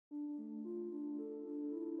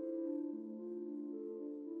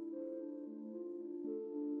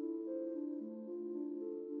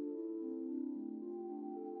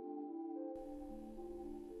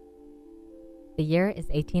The year is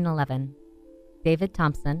 1811. David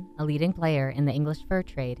Thompson, a leading player in the English fur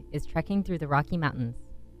trade, is trekking through the Rocky Mountains.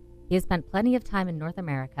 He has spent plenty of time in North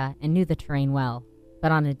America and knew the terrain well,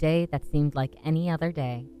 but on a day that seemed like any other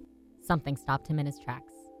day, something stopped him in his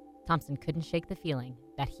tracks. Thompson couldn't shake the feeling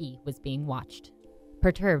that he was being watched.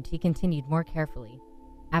 Perturbed, he continued more carefully.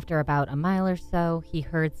 After about a mile or so, he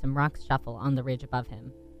heard some rocks shuffle on the ridge above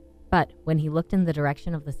him. But when he looked in the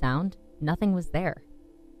direction of the sound, nothing was there.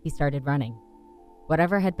 He started running.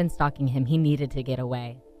 Whatever had been stalking him, he needed to get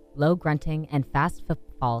away. Low grunting and fast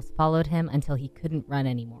footfalls followed him until he couldn't run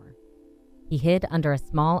anymore. He hid under a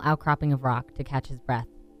small outcropping of rock to catch his breath.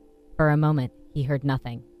 For a moment, he heard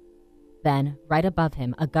nothing. Then, right above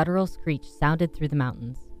him, a guttural screech sounded through the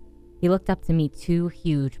mountains. He looked up to meet two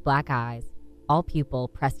huge black eyes, all pupil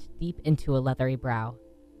pressed deep into a leathery brow.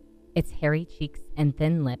 Its hairy cheeks and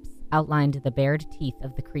thin lips outlined the bared teeth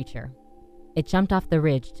of the creature. It jumped off the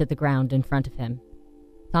ridge to the ground in front of him.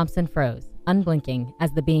 Thompson froze, unblinking,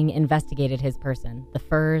 as the being investigated his person, the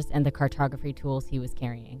furs, and the cartography tools he was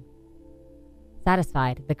carrying.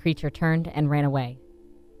 Satisfied, the creature turned and ran away.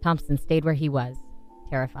 Thompson stayed where he was,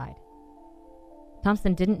 terrified.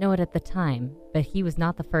 Thompson didn't know it at the time, but he was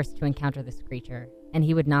not the first to encounter this creature, and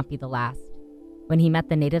he would not be the last. When he met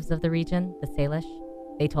the natives of the region, the Salish,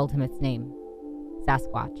 they told him its name,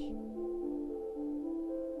 Sasquatch.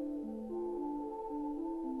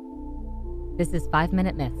 This is 5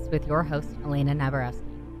 Minute Myths with your host, Elena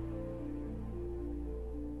Nabarowski.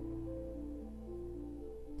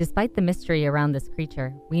 Despite the mystery around this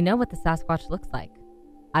creature, we know what the Sasquatch looks like.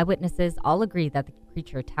 Eyewitnesses all agree that the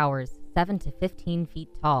creature towers 7 to 15 feet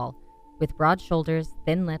tall, with broad shoulders,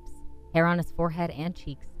 thin lips, hair on its forehead and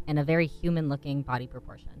cheeks, and a very human-looking body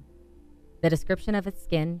proportion. The description of its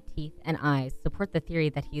skin, teeth, and eyes support the theory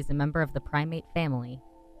that he is a member of the primate family.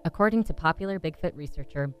 According to popular Bigfoot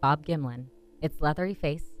researcher Bob Gimlin, its leathery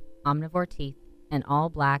face, omnivore teeth, and all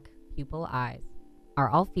black pupil eyes are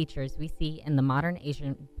all features we see in the modern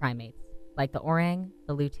Asian primates, like the orang,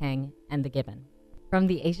 the lutang, and the gibbon. From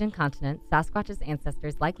the Asian continent, Sasquatch's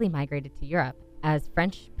ancestors likely migrated to Europe, as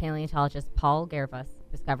French paleontologist Paul Gervais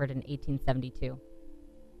discovered in 1872.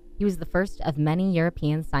 He was the first of many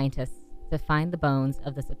European scientists to find the bones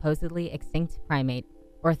of the supposedly extinct primate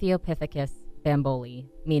Orthiopithecus bamboli,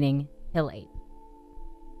 meaning hill ape.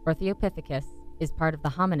 Orthiopithecus is part of the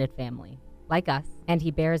hominid family, like us, and he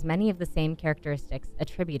bears many of the same characteristics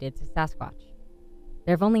attributed to Sasquatch.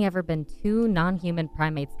 There have only ever been 2 non-human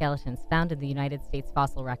primate skeletons found in the United States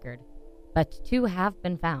fossil record, but 2 have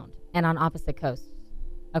been found, and on opposite coasts.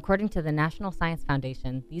 According to the National Science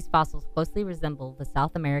Foundation, these fossils closely resemble the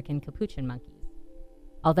South American capuchin monkeys.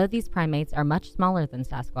 Although these primates are much smaller than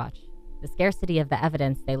Sasquatch, the scarcity of the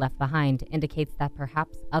evidence they left behind indicates that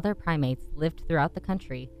perhaps other primates lived throughout the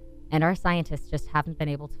country, and our scientists just haven't been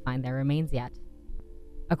able to find their remains yet.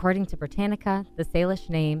 According to Britannica, the Salish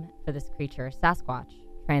name for this creature, Sasquatch,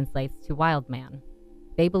 translates to wild man.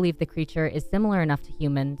 They believe the creature is similar enough to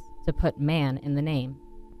humans to put man in the name.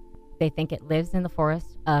 They think it lives in the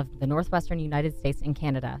forests of the northwestern United States and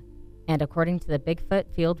Canada, and according to the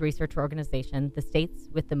Bigfoot Field Research Organization, the states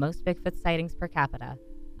with the most Bigfoot sightings per capita,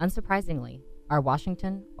 unsurprisingly, are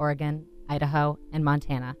Washington, Oregon, Idaho, and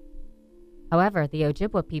Montana. However, the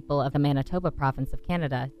Ojibwa people of the Manitoba province of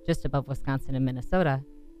Canada, just above Wisconsin and Minnesota,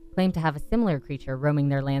 claim to have a similar creature roaming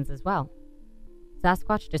their lands as well.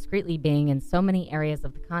 Sasquatch discreetly being in so many areas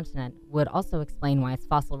of the continent would also explain why its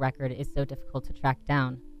fossil record is so difficult to track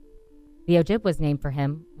down. The Ojibwa's name for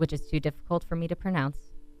him, which is too difficult for me to pronounce,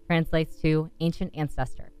 translates to ancient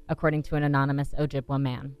ancestor, according to an anonymous Ojibwa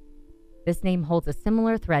man. This name holds a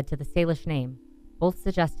similar thread to the Salish name, both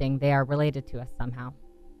suggesting they are related to us somehow.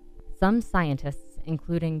 Some scientists,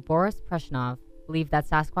 including Boris Prushnov, believe that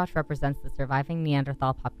Sasquatch represents the surviving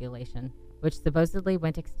Neanderthal population, which supposedly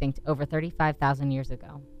went extinct over 35,000 years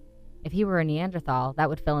ago. If he were a Neanderthal, that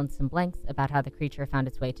would fill in some blanks about how the creature found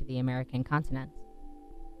its way to the American continent.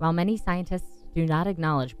 While many scientists do not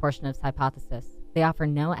acknowledge Portionov's hypothesis, they offer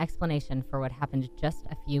no explanation for what happened just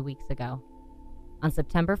a few weeks ago. On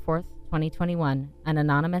September 4th, 2021, an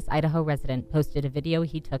anonymous Idaho resident posted a video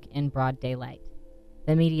he took in broad daylight.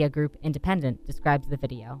 The media group Independent describes the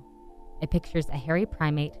video. It pictures a hairy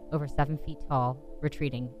primate over 7 feet tall,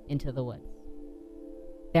 retreating into the woods.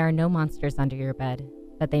 There are no monsters under your bed,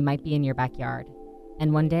 but they might be in your backyard.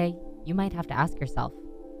 And one day, you might have to ask yourself,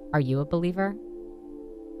 are you a believer?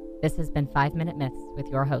 This has been 5 Minute Myths with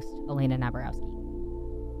your host, Elena Nabarowski.